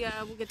we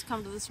will get to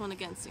come to this one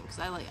again soon because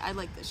I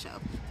like this show.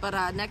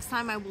 But next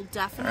time I will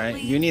definitely. All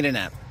right, you need a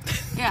nap.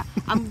 Yeah,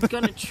 I'm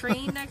gonna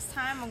train next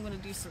time. I'm gonna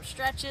do some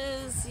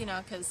stretches, you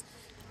know, because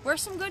wear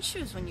some good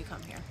shoes when you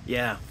come here.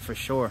 Yeah, for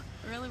sure.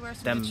 Really wear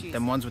some good shoes.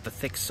 Them ones with the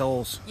thick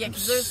soles. Yeah,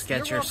 because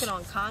you're walking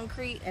on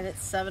concrete and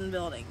it's 7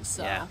 buildings,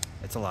 so yeah,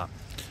 it's a lot.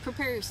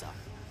 Prepare yourself.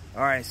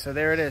 All right, so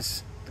there it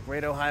is, the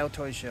Great Ohio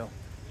Toy Show.